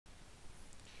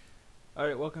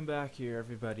Alright, welcome back here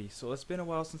everybody. So it's been a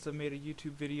while since I've made a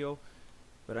YouTube video,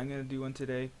 but I'm going to do one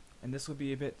today, and this will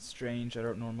be a bit strange. I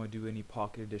don't normally do any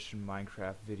Pocket Edition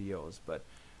Minecraft videos, but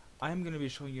I'm going to be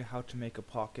showing you how to make a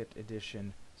Pocket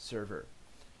Edition server.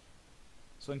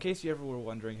 So in case you ever were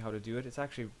wondering how to do it, it's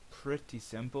actually pretty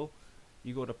simple.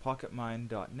 You go to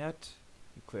pocketmine.net,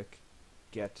 you click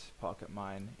Get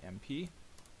PocketMine-MP,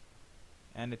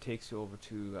 and it takes you over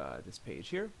to this page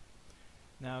here.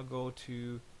 Now go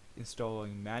to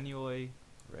installing manually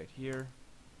right here.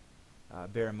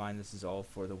 Bear in mind this is all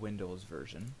for the Windows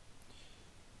version,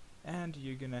 and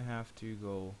you're gonna have to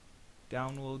go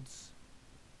downloads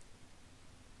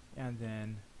and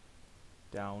then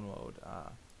download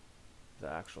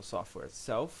the actual software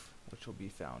itself, which will be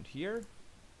found here,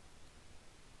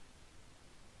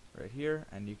 right here,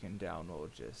 and you can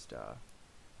download just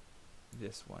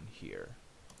this one here.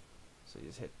 So you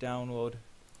just hit download,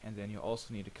 and then you'll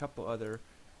also need a couple other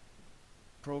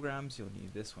programs. You'll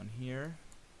need this one here,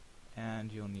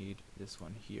 and you'll need this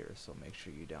one here, so make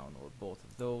sure you download both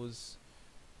of those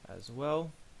as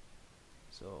well.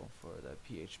 So for the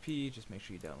PHP, just make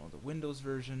sure you download the Windows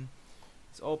version.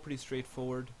 It's all pretty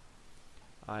straightforward.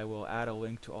 I will add a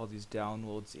link to all these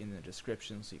downloads in the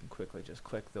description, so you can quickly just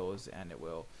click those and it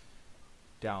will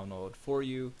download for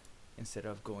you instead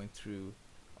of going through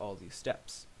all these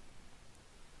steps.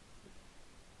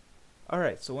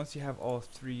 Alright, so once you have all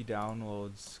three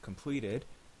downloads completed,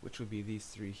 which would be these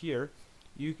three here,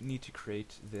 you need to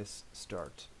create this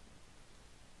start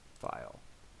file.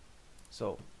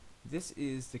 So this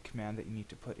is the command that you need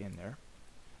to put in there.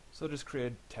 So just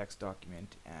create a text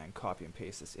document and copy and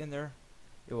paste this in there.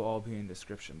 It will all be in the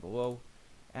description below,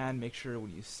 and make sure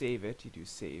when you save it, you do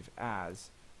save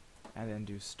as, and then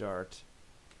do start,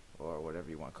 or whatever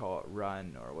you want to call it,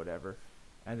 run or whatever,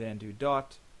 and then do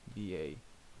 .bat.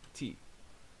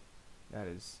 That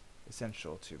is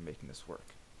essential to making this work.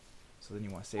 So then you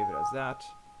want to save it as that.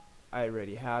 I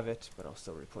already have it, but I'll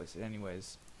still replace it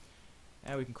anyways.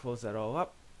 And we can close that all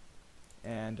up.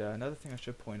 And another thing I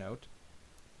should point out,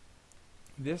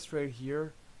 this right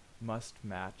here must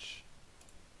match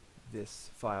this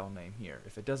file name here.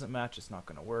 If it doesn't match, it's not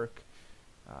going to work.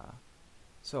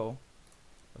 So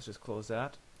let's just close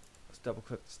that. Let's double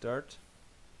click the start.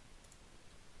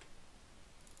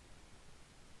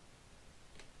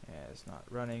 It's not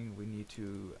running. We need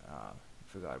to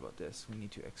forgot about this. We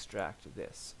need to extract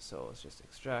this. So let's just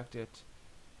extract it,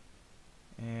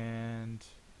 and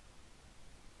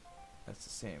that's the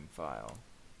same file,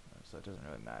 so it doesn't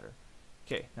really matter.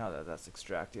 Okay, now that that's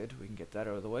extracted, we can get that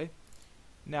out of the way.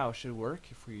 Now it should work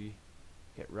if we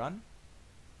hit run.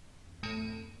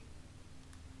 And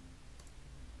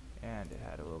it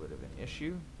had a little bit of an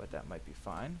issue, but that might be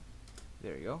fine.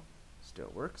 There you go,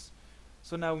 still works.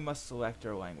 So now we must select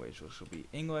our language, which will be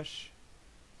English.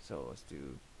 So let's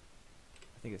do,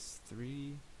 I think it's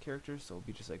 3 characters, so it'll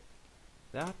be just like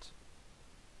that.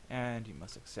 And you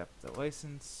must accept the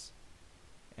license.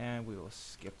 And we will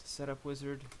skip the setup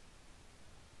wizard.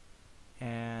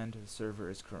 And the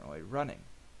server is currently running.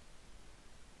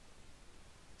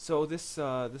 So this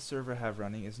server I have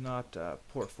running is not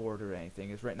port forward or anything.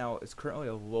 Is right now it's currently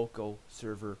a local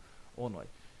server only.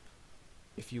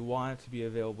 If you want it to be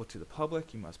available to the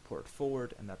public, you must port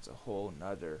forward, and that's a whole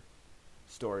nother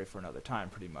story for another time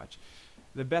pretty much.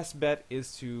 The best bet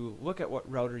is to look at what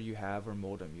router you have or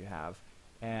modem you have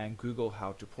and Google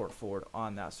how to port forward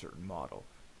on that certain model.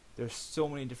 There's so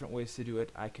many different ways to do it.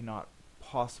 I cannot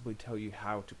possibly tell you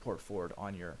how to port forward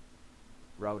on your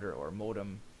router or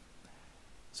modem,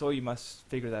 so you must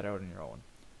figure that out on your own.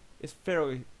 It's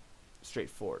fairly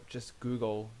straightforward. Just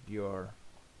Google your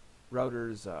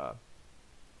router's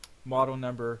model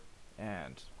number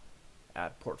and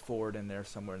add port forward in there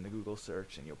somewhere in the Google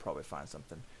search, and you'll probably find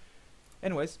something.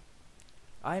 Anyways,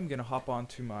 I'm gonna hop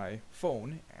onto my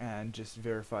phone and just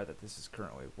verify that this is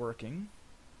currently working.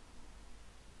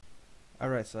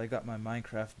 Alright, so I got my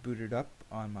Minecraft booted up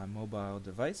on my mobile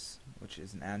device, which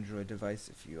is an Android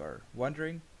device if you are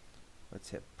wondering.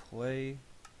 Let's hit play,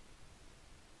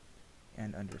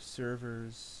 and under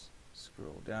servers,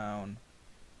 scroll down,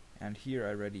 and here I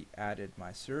already added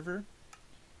my server.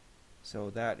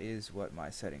 So that is what my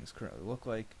settings currently look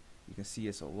like. You can see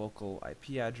it's a local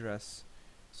IP address,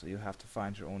 so you'll have to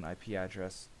find your own IP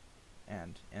address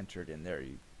and enter it in there.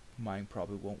 Mine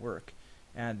probably won't work.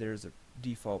 And there's a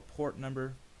default port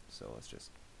number, so let's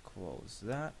just close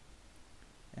that,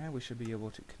 and we should be able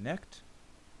to connect.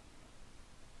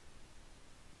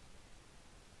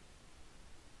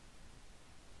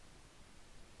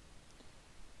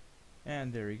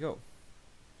 And there you go.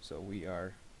 So we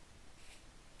are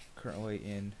currently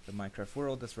in the Minecraft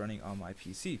world that's running on my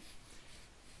PC.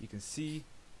 you can see,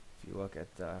 if you look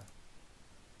at the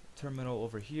terminal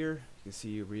over here, you can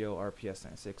see real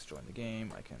RPS96 join the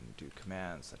game. I can do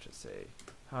commands such as say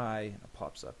hi, and it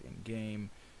pops up in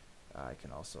game. I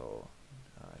can also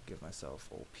give myself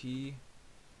OP, just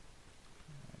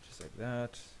like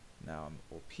that. Now I'm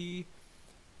OP,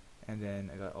 and then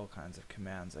I got all kinds of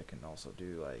commands I can also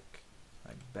do, like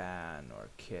ban or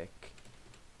kick,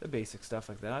 the basic stuff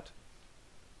like that.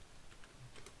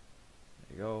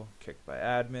 There you go, kicked by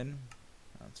admin,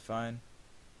 that's fine.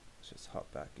 Let's just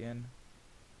hop back in.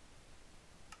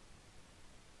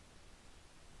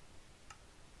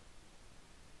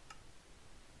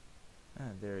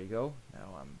 And there you go.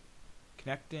 Now I'm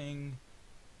connecting,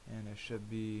 and I should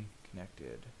be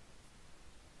connected.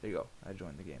 There you go, I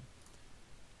joined the game.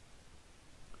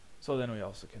 So then we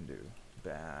also can do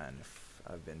ban. If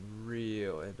I've been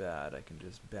really bad, I can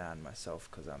just ban myself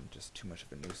because I'm just too much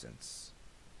of a nuisance.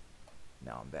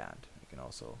 Now I'm banned. I can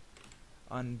also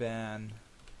unban.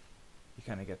 You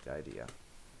kind of get the idea.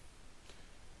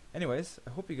 Anyways,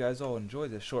 I hope you guys all enjoyed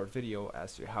this short video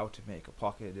as to how to make a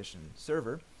Pocket Edition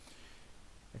server.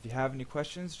 If you have any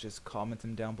questions, just comment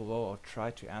them down below. I'll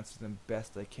try to answer them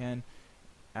best I can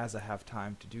as I have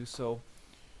time to do so.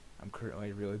 I'm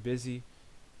currently really busy,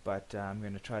 but I'm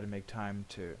going to try to make time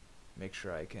to make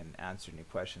sure I can answer any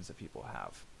questions that people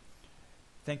have.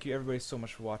 Thank you everybody so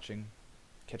much for watching.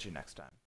 Catch you next time.